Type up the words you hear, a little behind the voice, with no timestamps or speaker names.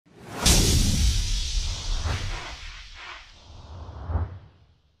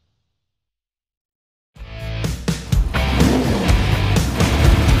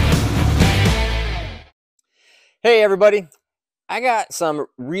Hey everybody, I got some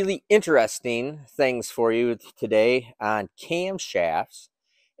really interesting things for you today on camshafts.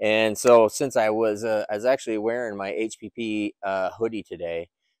 And so since I was actually wearing my HPP hoodie today,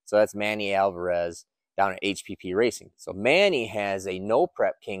 so that's Manny Alvarez down at HPP Racing. So Manny has a no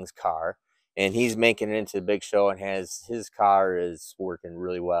prep Kings car, and he's making it into the big show, and has his car is working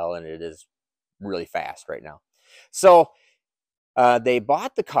really well, and it is really fast right now. So they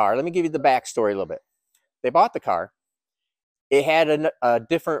bought the car. Let me give you the backstory a little bit. They bought the car. It had a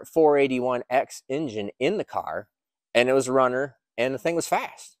different 481X engine in the car, and it was a runner, and the thing was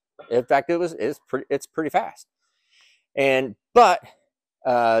fast. In fact, it's pretty fast. But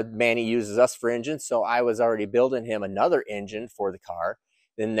Manny uses us for engines, so I was already building him another engine for the car,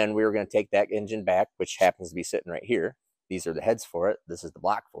 and then we were going to take that engine back, which happens to be sitting right here. These are the heads for it. This is the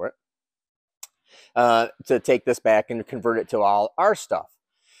block for it. To take this back and convert it to all our stuff.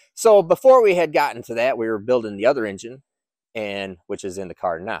 So before we had gotten to that, we were building the other engine, and which is in the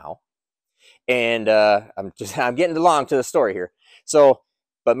car now. And I'm getting along to the story here. So,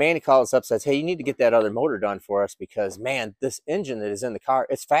 but Manny calls up, says, "Hey, you need to get that other motor done for us because, man, this engine that is in the car,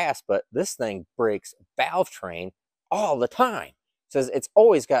 it's fast, but this thing breaks Valvetrain all the time." Says it's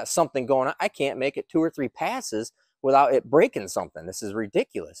always got something going on. I can't make it 2 or 3 passes without it breaking something. This is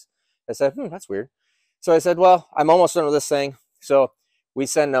ridiculous. I said, that's weird. So I said, well, I'm almost done with this thing. So we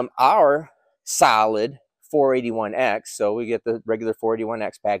send them our solid 481X. So we get the regular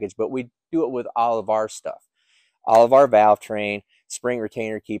 481X package, but we do it with all of our stuff. All of our Valvetrain, spring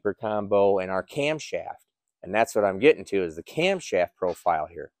retainer keeper combo, and our camshaft. And that's what I'm getting to, is the camshaft profile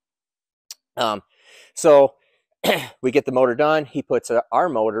here. So we get the motor done. He puts our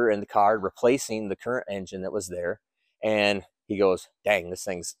motor in the car, replacing the current engine that was there. And he goes, dang, this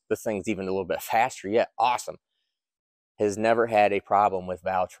thing's even a little bit faster yet. Awesome. Has never had a problem with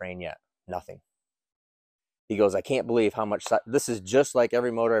Valvetrain yet. Nothing. He goes, I can't believe how much, this is just like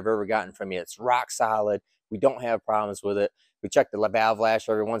every motor I've ever gotten from you. It's rock solid. We don't have problems with it. We check the valve lash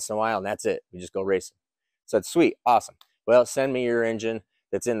every once in a while, and that's it. We just go racing. So it's sweet. Awesome. Well, send me your engine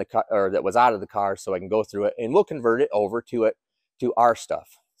that's in the car, or that was out of the car, so I can go through it, and we'll convert it over to our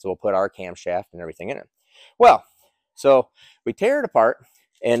stuff. So we'll put our camshaft and everything in it. Well, so we tear it apart,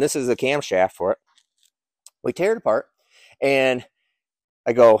 and this is the camshaft for it. We tear it apart, and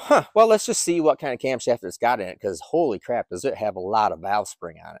I go, well, let's just see what kind of camshaft it's got in it, because holy crap, does it have a lot of valve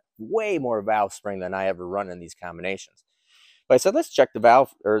spring on it. Way more valve spring than I ever run in these combinations. But I said, let's check the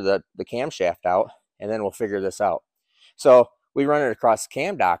valve, or the camshaft out, and then we'll figure this out. So we run it across the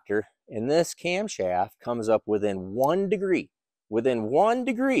cam doctor, and this camshaft comes up within 1 degree,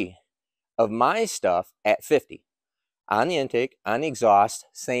 of my stuff at 50. On the intake, on the exhaust,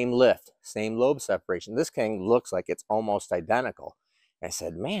 same lift, same lobe separation. This thing looks like it's almost identical. I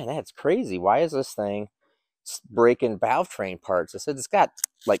said, man, that's crazy. Why is this thing breaking Valvetrain parts? I said, it's got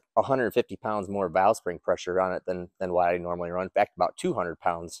like 150 pounds more valve spring pressure on it than what I normally run. In fact, about 200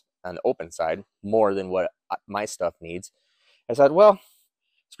 pounds on the open side, more than what my stuff needs. I said, well,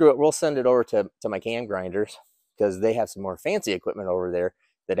 screw it. We'll send it over to my cam grinders, because they have some more fancy equipment over there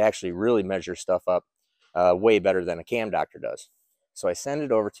that actually really measure stuff up way better than a cam doctor does. So I send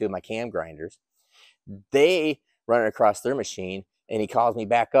it over to my cam grinders. They run it across their machine, and he calls me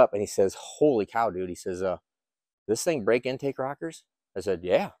back up, and he says, holy cow, dude. He says, this thing break intake rockers? I said,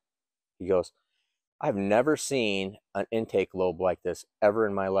 yeah. He goes, I've never seen an intake lobe like this ever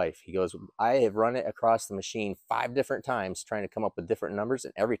in my life. He goes, I have run it across the machine 5 different times trying to come up with different numbers,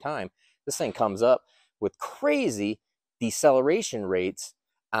 and every time this thing comes up with crazy deceleration rates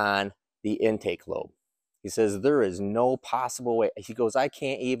on the intake lobe. He says, there is no possible way. He goes, I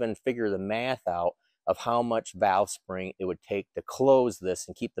can't even figure the math out of how much valve spring it would take to close this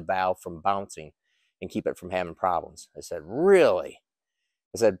and keep the valve from bouncing and keep it from having problems. I said, really?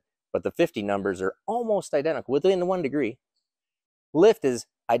 I said, but the 50 numbers are almost identical, within 1 degree. Lift is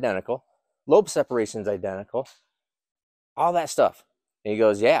identical. Lobe separation is identical. All that stuff. And he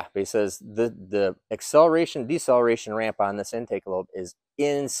goes, yeah. But he says, the acceleration, deceleration ramp on this intake lobe is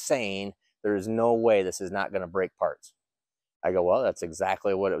insane. There's no way this is not going to break parts. I go, well, that's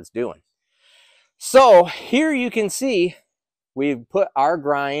exactly what it was doing. So here you can see we've put our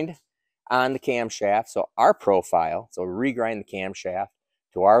grind on the camshaft, so our profile. So we regrind the camshaft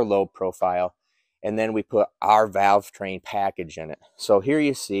to our lobe profile, and then we put our Valvetrain package in it. So here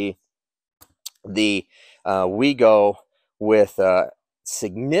you see the we go with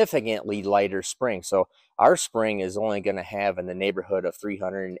significantly lighter spring. So our spring is only going to have in the neighborhood of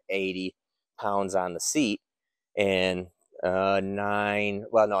 380 pounds on the seat, and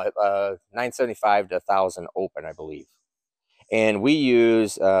 975 to 1,000 open, I believe. And we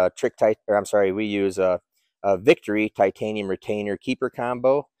use we use Victory titanium retainer keeper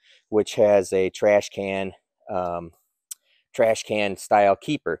combo, which has a trash can style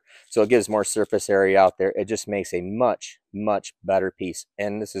keeper. So it gives more surface area out there. It just makes a much, much better piece.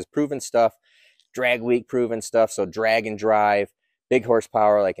 And this is proven stuff, drag week proven stuff. So drag and drive, big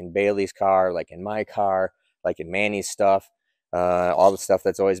horsepower, like in Bailey's car, like in my car, like in Manny's stuff, all the stuff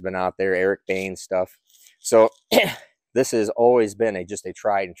that's always been out there, Eric Bain's stuff. So this has always been just a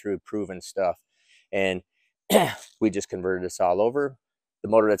tried and true proven stuff. And we just converted this all over. The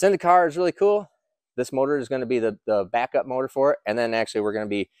motor that's in the car is really cool. This motor is going to be the backup motor for it. And then actually we're going to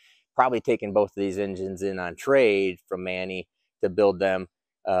be probably taking both of these engines in on trade from Manny to build them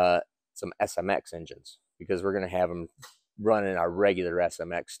some SMX engines, because we're going to have them running our regular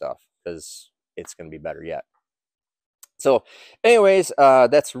SMX stuff because it's going to be better yet. So anyways,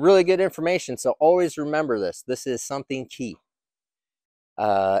 that's really good information. So always remember this. This is something key.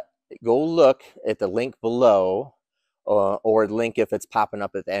 Go look at the link below, or the link if it's popping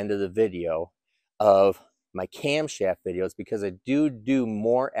up at the end of the video, of my camshaft videos, because I do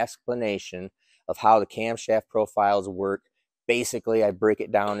more explanation of how the camshaft profiles work. Basically, I break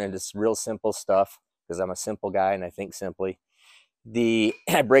it down into real simple stuff because I'm a simple guy and I think simply.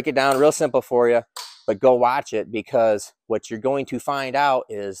 I break it down real simple for you, but go watch it, because what you're going to find out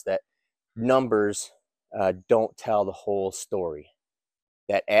is that numbers don't tell the whole story.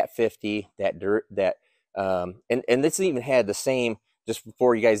 That at 50, and this even had the same, just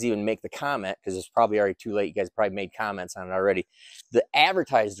before you guys even make the comment, because it's probably already too late, you guys probably made comments on it already. The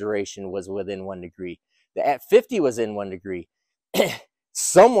advertised duration was within 1 degree. The at 50 was in 1 degree.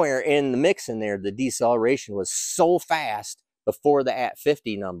 Somewhere in the mix in there, the deceleration was so fast before the at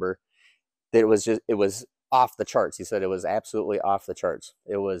 50 number that it was off the charts. He said it was absolutely off the charts.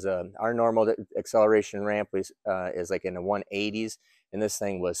 It was our normal acceleration ramp is like in the 180s, and this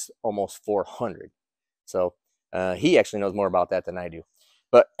thing was almost 400. So he actually knows more about that than I do.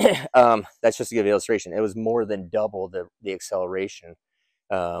 But that's just to give you an illustration. It was more than double the acceleration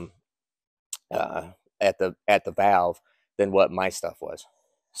at the valve than what my stuff was.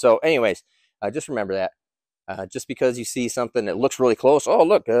 So anyways, just remember that. Just because you see something that looks really close, oh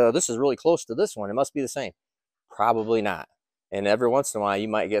look, this is really close to this one, it must be the same. Probably not. And every once in a while you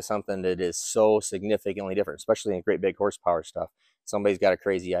might get something that is so significantly different, especially in great big horsepower stuff. Somebody's got a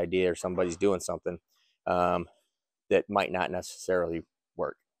crazy idea, or somebody's doing something that might not necessarily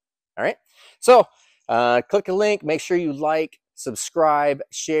work. All right, so click a link, make sure you like, subscribe,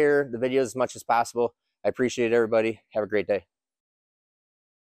 share the videos as much as possible. I appreciate it, everybody. Have a great day.